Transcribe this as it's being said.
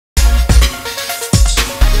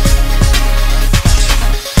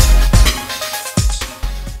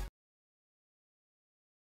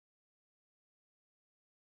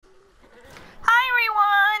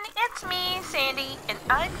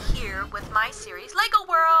series, Lego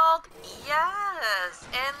World. Yes,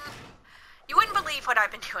 and you wouldn't believe what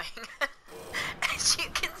I've been doing. As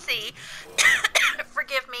you can see,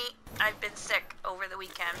 forgive me, I've been sick over the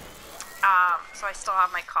weekend, so I still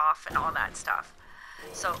have my cough and all that stuff.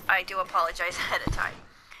 So I do apologize ahead of time.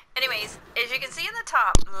 Anyways, as you can see in the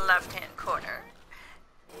top left-hand corner,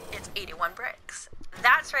 it's 81 bricks.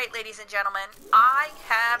 That's right, ladies and gentlemen, I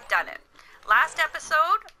have done it. Last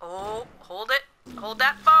episode, oh, hold it, hold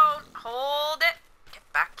that phone, hold it. Get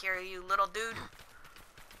back here, you little dude.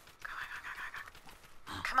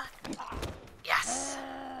 Come on. Yes.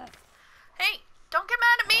 Hey, don't get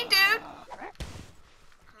mad at me, dude.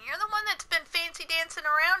 You're the one that's been fancy dancing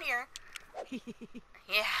around here.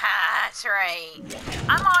 Yeah, that's right.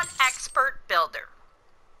 I'm on Expert Builder.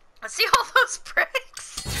 Let's see all those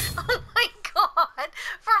bricks. Oh my god.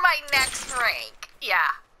 For my next rank.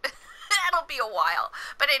 Yeah. That'll be a while.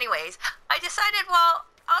 But anyways, I decided, well,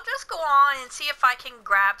 I'll just go on and see if I can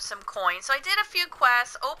grab some coins. So I did a few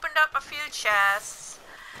quests, opened up a few chests,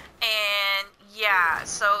 and yeah,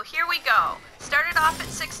 so here we go. Started off at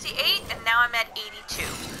 68, and now I'm at 82.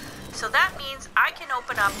 So that means I can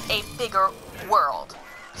open up a bigger world.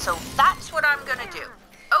 So that's what I'm gonna do.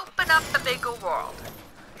 Open up the bigger world.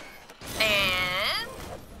 And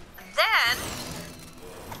then,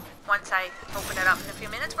 once I open it up in a few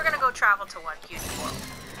minutes, we're gonna go travel to one huge world.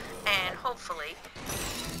 And hopefully,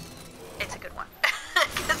 it's a good one.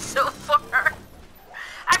 Because so far,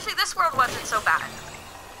 actually this world wasn't so bad.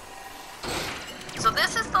 So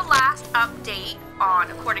this is the last update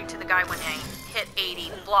on, according to the guy when I hit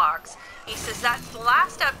 80 blocks. He says that's the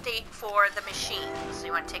last update for the machine. So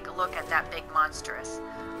you want to take a look at that big monstrous.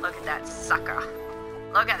 Look at that sucker.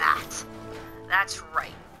 Look at that. That's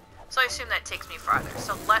right. So I assume that takes me farther.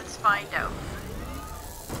 So let's find out.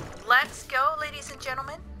 Let's go, ladies and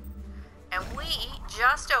gentlemen. And we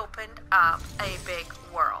just opened up a big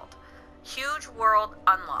world. Huge world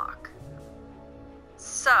unlock.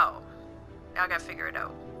 So, now I gotta figure it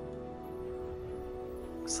out.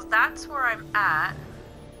 So that's where I'm at.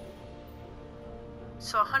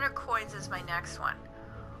 So 100 coins is my next one.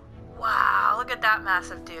 Wow, look at that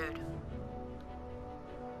massive dude.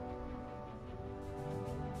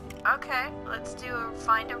 Okay, let's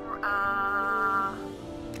find a,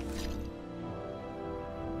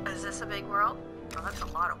 is this a big world? Oh, that's a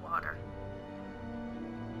lot of water.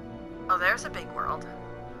 Oh, there's a big world.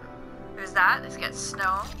 Who's that? It's got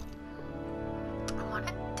snow. I want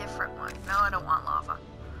a different one. No, I don't want lava.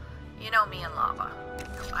 You know me and lava.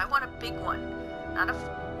 No, I want a big one. Not a,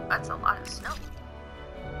 that's a lot of snow.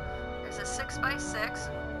 There's a 6x6.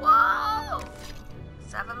 Whoa!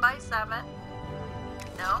 7x7.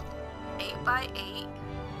 No. 8x8.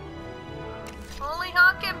 Holy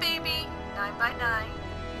honkin', baby. 9x9.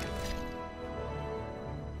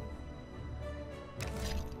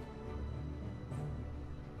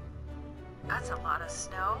 That's a lot of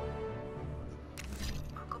snow.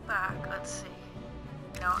 I'll go back. Let's see.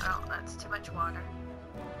 No, that's too much water.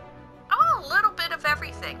 Oh, a little bit of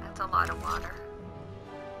everything. That's a lot of water.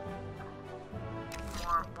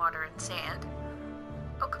 More water and sand.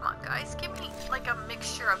 Oh, come on, guys. Give me, like, a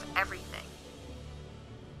mixture of everything.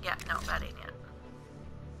 Yeah, no, that ain't it.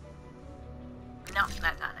 No,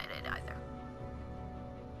 that's not it either.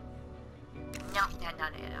 No, that's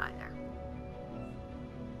not it either.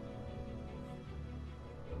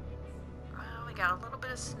 Well, we got a little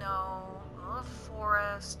bit of snow, a little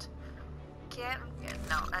forest.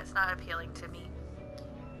 No, that's not appealing to me.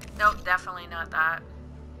 Nope, definitely not that.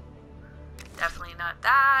 Definitely not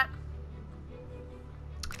that.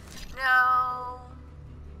 No.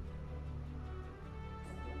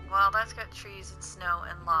 Well, that's got trees and snow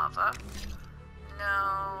and lava.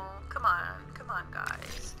 No. Come on,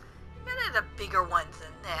 guys. You gotta the bigger ones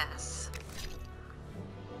than this.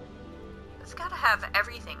 It's gotta have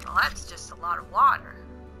everything. Well, that's just a lot of water.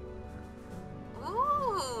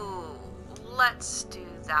 Ooh. Let's do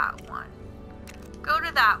that one. Go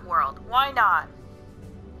to that world. Why not?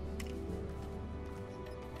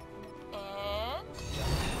 And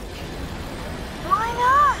why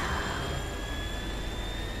not?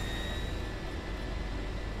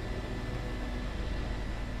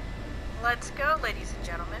 Let's go, ladies and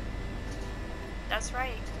gentlemen. That's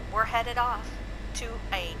right. We're headed off to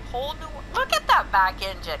a whole new... Look at that back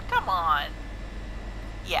engine. Come on.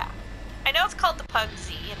 Yeah. I know it's called the Pug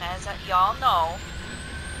Z, and as y'all know,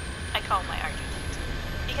 I call my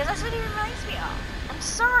R2-D2 because that's what he reminds me of. I'm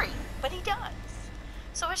sorry, but he does.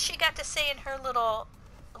 So what's she got to say in her little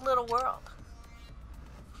world?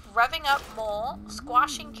 Revving up mole,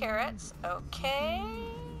 squashing carrots. Okay.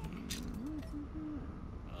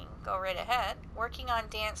 Go right ahead. Working on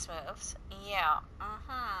dance moves. Yeah.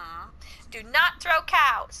 Do not throw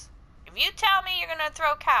cows. If you tell me you're going to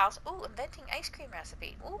throw cows... Ooh, inventing ice cream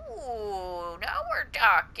recipe. Ooh, now we're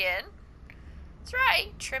talking. That's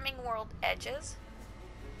right. Trimming world edges.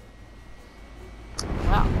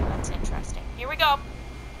 Well, that's interesting. Here we go.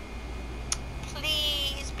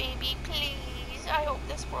 Please, baby, please. I hope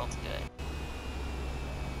this world's good.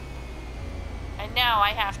 And now I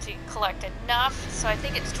have to collect enough, so I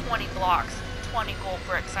think it's 20 blocks, 20 gold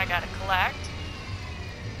bricks I gotta collect.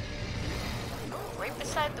 Oh, right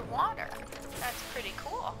beside the water. That's pretty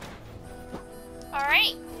cool.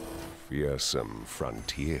 Alright. Fearsome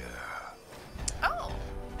frontier. Oh.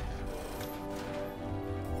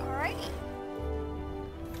 Alrighty.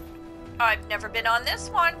 I've never been on this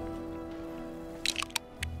one.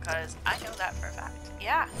 Because I know that for a fact.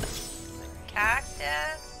 Yeah.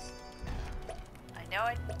 Cactus. I know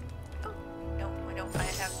I... Oh, no, I don't. I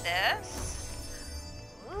have this.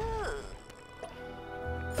 Ooh.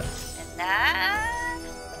 And that.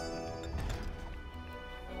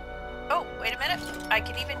 Oh, wait a minute. I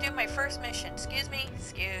can even do my first mission. Excuse me.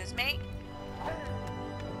 Excuse me. Oh.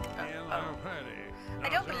 I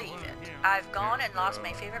don't believe it. I've gone and lost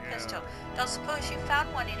my favorite pistol. Don't suppose you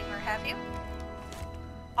found one anywhere, have you?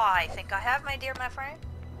 I think I have, my dear, my friend.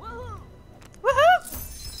 Woohoo!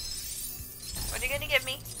 Woohoo! What are you gonna give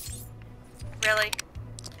me? Really?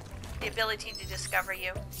 The ability to discover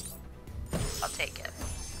you? I'll take it.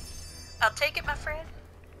 I'll take it, my friend.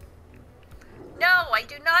 No, I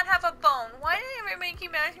do not have a bone. Why did everybody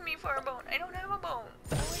keep asking me for a bone? I don't have a bone.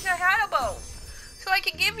 I wish I had a bone. So I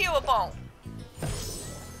could give you a bone. I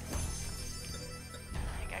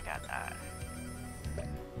think I got that.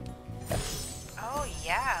 Oh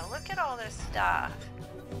yeah, look at all this stuff.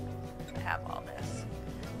 I have all this.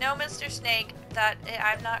 No, Mr. Snake,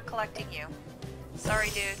 I'm not collecting you. Sorry,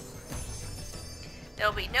 dude.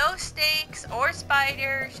 There'll be no snakes or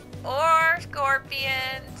spiders or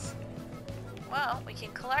scorpions. Well, we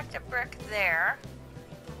can collect a brick there.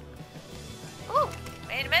 Ooh,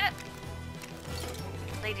 wait a minute.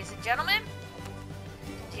 Ladies and gentlemen,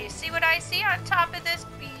 do you see what I see on top of this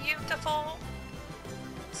beautiful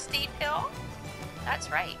steep hill? That's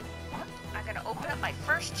right. I'm gonna open up my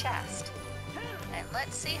first chest. And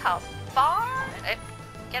let's see how far...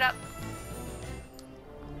 Get up.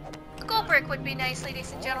 A gold brick would be nice,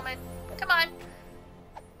 ladies and gentlemen. Come on.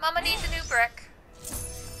 Mama needs a new brick.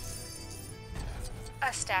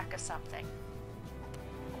 A stack of something.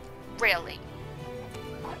 Really?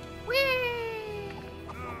 Whee!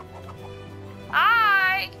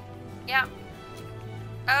 Hi! Yeah.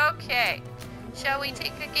 Okay. Shall we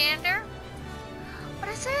take a gander? What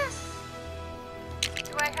is this?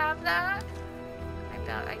 Do I have that? I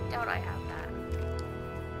doubt I have that.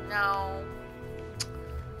 No.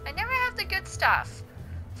 I never have the good stuff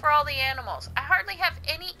for all the animals. I hardly have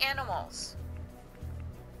any animals.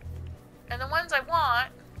 And the ones I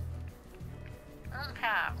want, I don't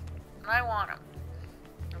have. And I want them.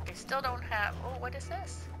 I still don't have... Oh, what is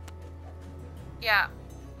this? Yeah.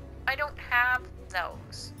 I don't have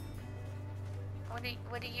those. What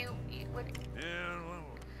do you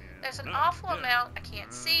There's an awful amount, I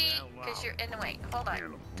can't see, because you're in the way. Hold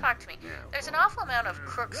on, talk to me. There's an awful amount of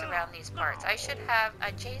crooks around these parts. I should have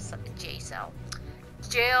a jail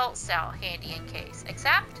cell handy in case.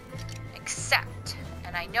 Except,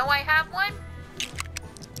 and I know I have one,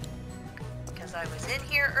 because I was in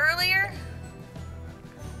here earlier.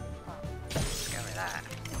 Oh, discover that.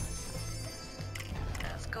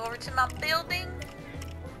 Let's go over to my building.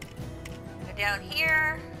 Go down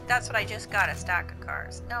here. That's what I just got, a stack of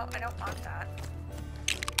cars. No, I don't want that.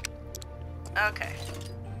 Okay.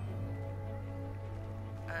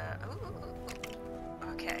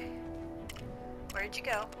 Okay. Where'd you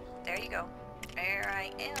go? There you go. There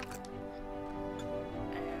I am.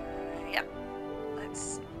 Yep.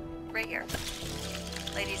 Let's... right here.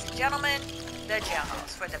 Ladies and gentlemen, the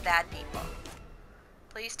jailhouse for the bad people.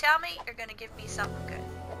 Please tell me you're gonna give me something good.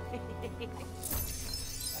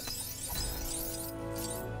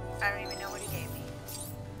 I don't even know what he gave me.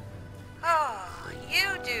 Oh,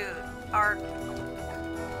 you dude are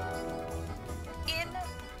in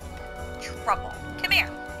trouble. Come here.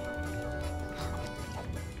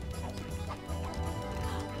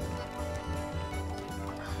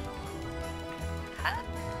 Huh?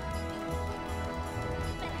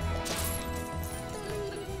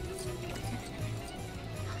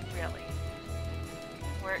 Really?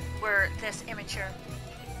 We're this immature.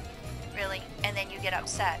 Really? And then you get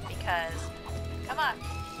upset because... Come on.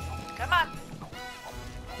 Come on.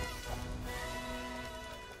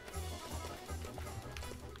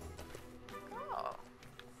 Oh.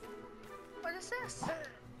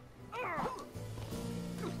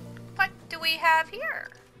 we have here?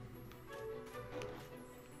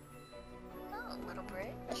 Oh, little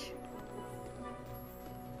bridge.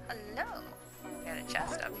 Hello. Got a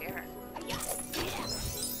chest up here.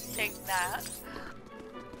 Take that.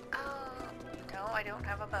 Oh, no, I don't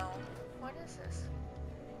have a bone. What is this?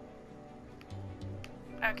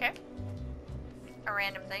 Okay. A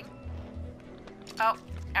random thing. Oh,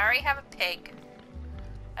 I already have a pig.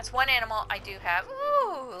 That's one animal I do have.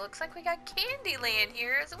 Ooh, looks like we got Candyland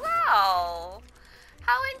here as well.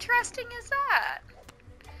 How interesting is that?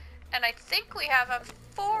 And I think we have a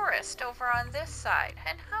forest over on this side.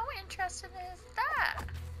 And how interesting is that?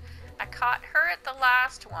 I caught her at the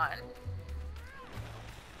last one.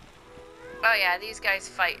 Oh yeah, these guys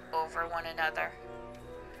fight over one another.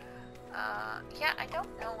 Yeah, I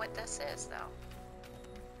don't know what this is though.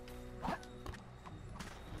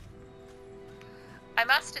 I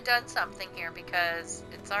must have done something here because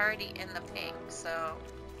it's already in the pink, so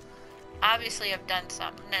obviously I've done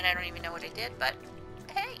something and I don't even know what I did, but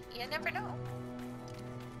hey, you never know.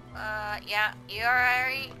 Yeah, you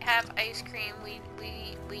already have ice cream.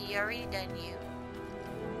 We already done you.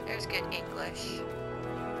 There's good English.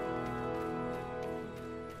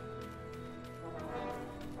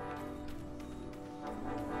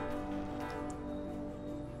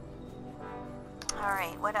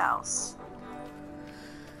 Alright, what else?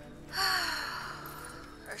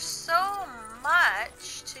 There's so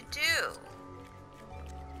much to do.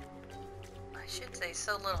 I should say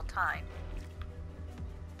so little time.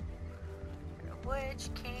 A witch,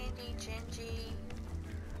 Candy, Gingy,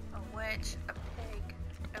 a witch, a pig.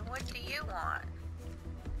 And what do you want?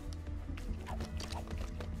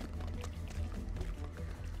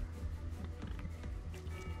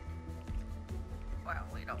 Well,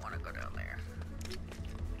 we don't want to go down there.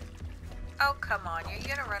 Oh, come on.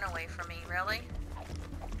 You're gonna run away from me, really?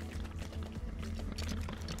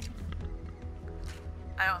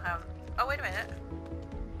 I don't have... Oh, wait a minute.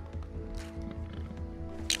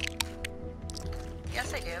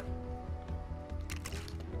 Yes, I do.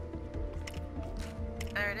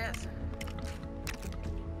 There it is.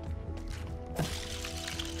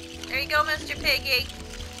 There you go, Mr. Piggy.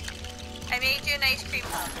 I made you an ice cream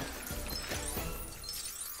home.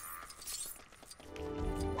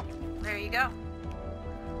 There you go.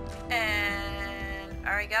 And I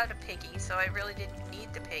already got a piggy, so I really didn't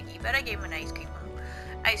need the piggy, but I gave him an ice cream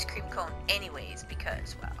cone anyways,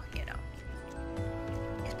 because, well, you know.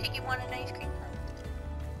 His piggy wanted an ice cream cone.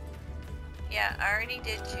 Yeah, I already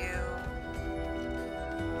did you.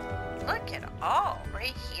 Look at all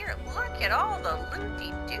right here. Look at all the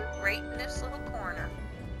loot-de-doot right in this little corner.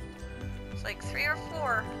 It's like 3 or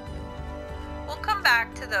 4. We'll come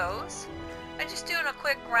back to those. I'm just doing a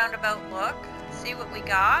quick roundabout look, see what we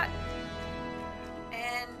got.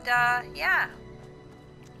 And, yeah.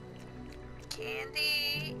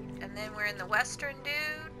 Candy, and then we're in the Western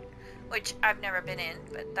Dude, which I've never been in,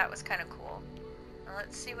 but that was kind of cool. Now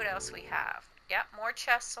let's see what else we have. Yep, more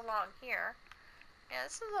chests along here. Yeah,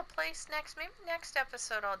 this is a place maybe next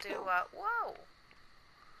episode I'll do, whoa.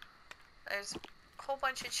 There's a whole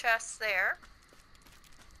bunch of chests there.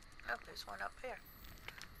 Oh, there's one up here.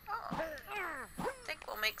 Oh, I think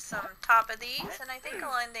we'll make some top of these, and I think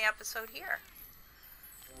I'll end the episode here.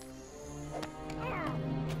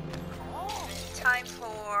 Time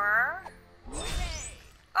for...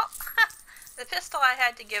 Oh, the pistol I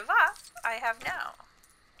had to give up, I have now.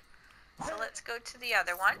 So let's go to the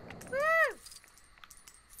other one. Woo!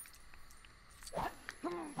 Up,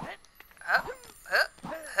 up, up,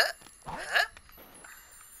 up.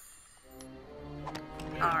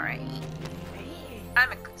 Alright.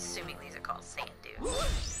 I'm assuming these are called sand dudes. What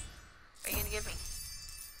are you gonna give me?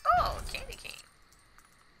 Oh, candy cane.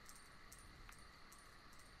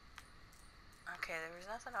 Okay, there was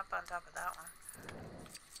nothing up on top of that one.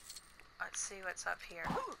 Let's see what's up here.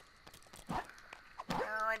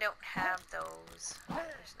 No, I don't have those.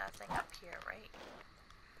 There's nothing up here, right?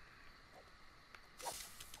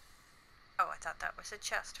 Oh, I thought that was a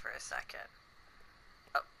chest for a second.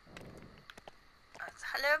 Oh.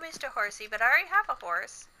 Hello, Mr. Horsey, but I already have a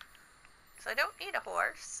horse. So I don't need a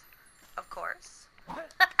horse. Of course.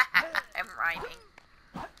 I'm rhyming.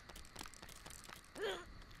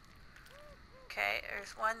 Okay,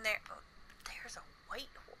 there's one there. Oh, there's a white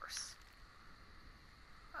horse.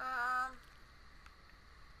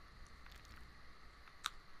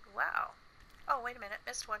 Wow. Oh, wait a minute.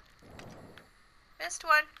 Missed one. Missed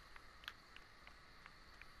one.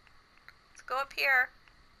 Let's go up here.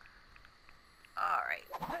 Alright.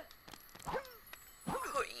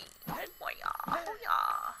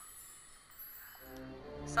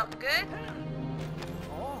 Something good?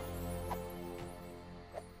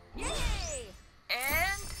 Yay!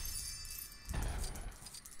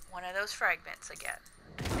 of those fragments again.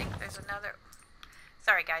 I think there's another.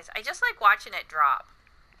 Sorry guys, I just like watching it drop.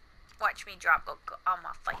 Watch me drop go on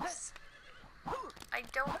my face. I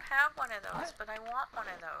don't have one of those, but I want one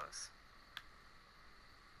of those.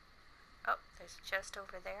 Oh, there's a chest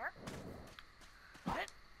over there.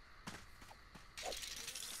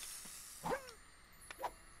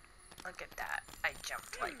 Look at that. I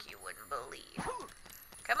jumped like you wouldn't believe.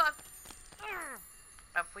 Come on.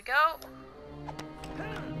 Up we go.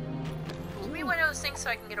 Give me one of those things so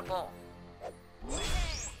I can get a bowl.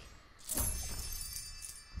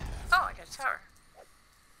 Oh, I got a tower.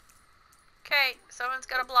 Okay, someone's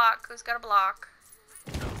got a block. Who's got a block?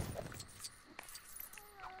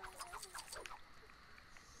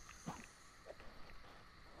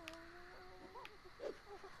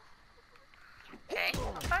 Okay,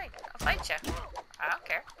 I'll fight you. I don't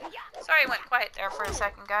care. Sorry I went quiet there for a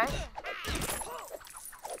second, guys.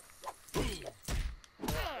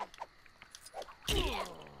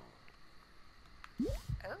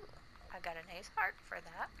 Oh, I got an ace heart for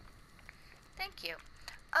that. Thank you.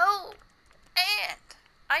 Oh, and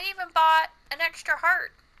I even bought an extra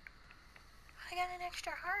heart. I got an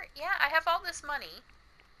extra heart. Yeah, I have all this money.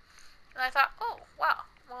 And I thought, oh, wow.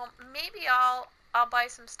 Well, maybe I'll buy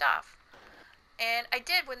some stuff. And I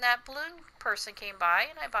did when that balloon person came by,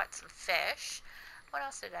 and I bought some fish. What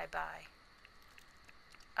else did I buy?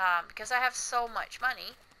 Because I have so much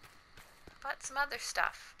money. I bought some other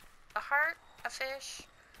stuff. A heart, a fish,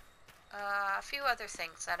 a few other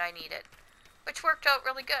things that I needed, which worked out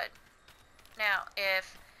really good. Now,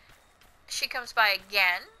 if she comes by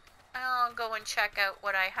again, I'll go and check out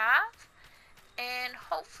what I have, and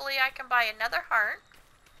hopefully I can buy another heart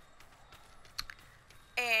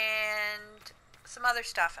and some other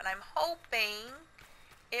stuff, and I'm hoping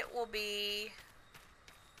it will be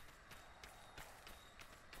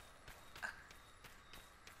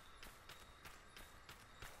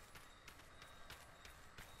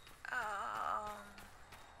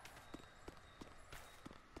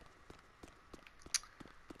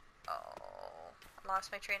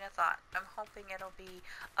lost my train of thought. I'm hoping it'll be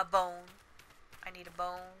a bone. I need a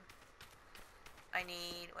bone. I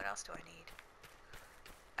need, what else do I need?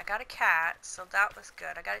 I got a cat, so that was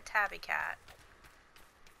good. I got a tabby cat.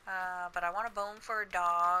 But I want a bone for a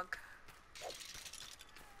dog.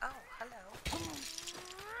 Oh, hello.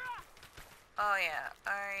 Oh yeah,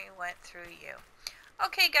 I went through you.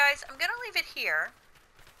 Okay guys, I'm gonna leave it here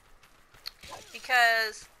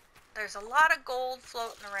because there's a lot of gold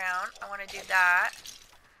floating around. I want to do that.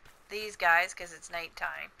 These guys, because it's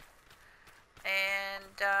nighttime.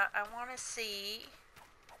 And I want to see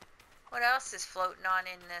what else is floating on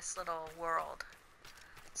in this little world.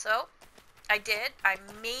 So, I did. I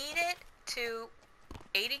made it to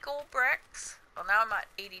 80 gold bricks. Well, now I'm at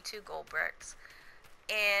 82 gold bricks.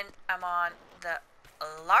 And I'm on the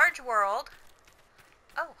large world.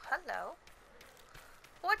 Oh, hello.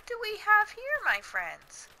 What do we have here, my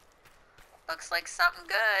friends? Looks like something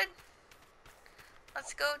good.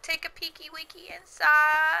 Let's go take a peeky-weeky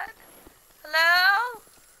inside. Hello?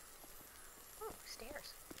 Ooh,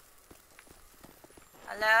 stairs.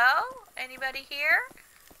 Hello? Anybody here?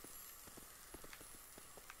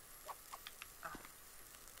 Oh.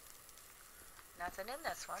 Nothing in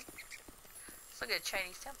this one. Let's look at a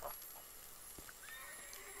Chinese temple.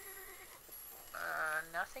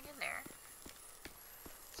 Nothing in there.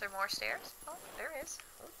 Is there more stairs? Oh, there is.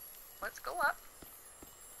 Oh, let's go up.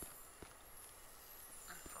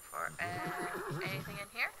 Before anything in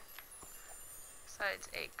here? Besides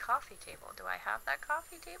a coffee table. Do I have that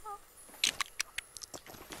coffee table?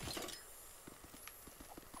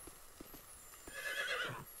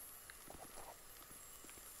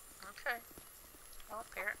 Okay. Well,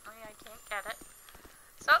 apparently I can't get it.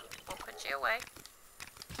 So, we'll put you away.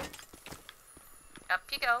 Up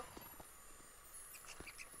you go.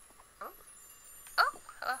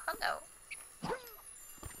 Oh, hello.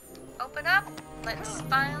 Open up. Let's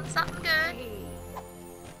find something good.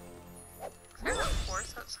 Is there a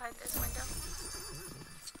horse outside this window?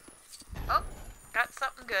 Oh, got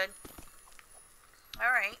something good.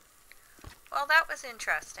 Alright. Well, that was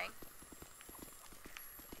interesting.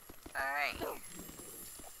 Alright.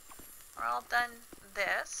 We're all done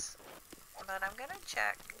this. But I'm gonna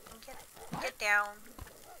check. Get down.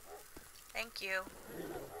 Thank you.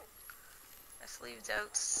 This leaves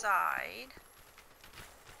outside.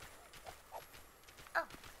 Oh,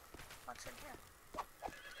 what's in here?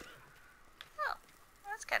 Oh,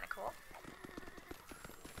 that's kind of cool.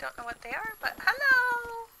 Don't know what they are, but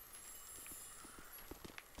hello!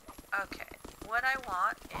 Okay, what I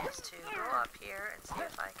want is to go up here and see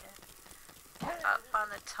if I can get up on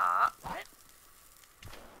the top.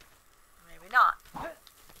 maybe not. I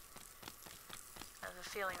have a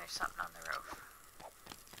feeling there's something on the roof.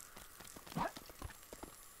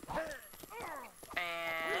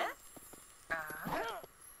 And...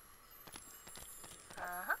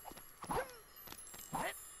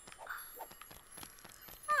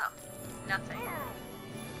 Oh, nothing.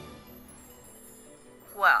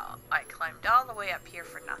 Well, I climbed all the way up here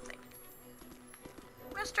for nothing.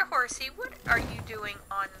 Mr. Horsey, what are you doing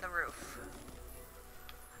on the roof?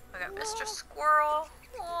 We got Mr. Squirrel.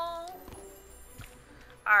 Whoa.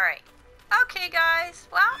 Alright. Okay, guys.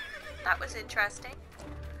 Well, that was interesting.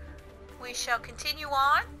 We shall continue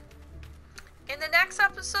on. In the next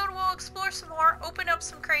episode, we'll explore some more, open up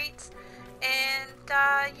some crates, and,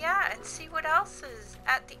 yeah, and see what else is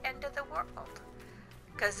at the end of the world.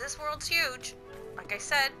 Because this world's huge. Like I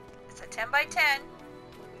said, it's a 10 by 10.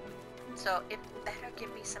 So it better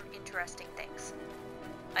give me some interesting things.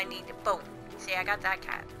 I need to, boom. See, I got that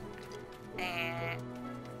cat. And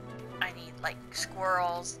I need, like,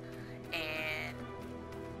 squirrels and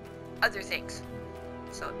other things.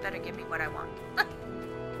 So it better give me what I want.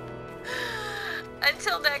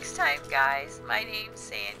 Until next time, guys, my name's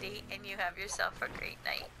Sandy, and you have yourself a great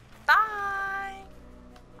night. Bye!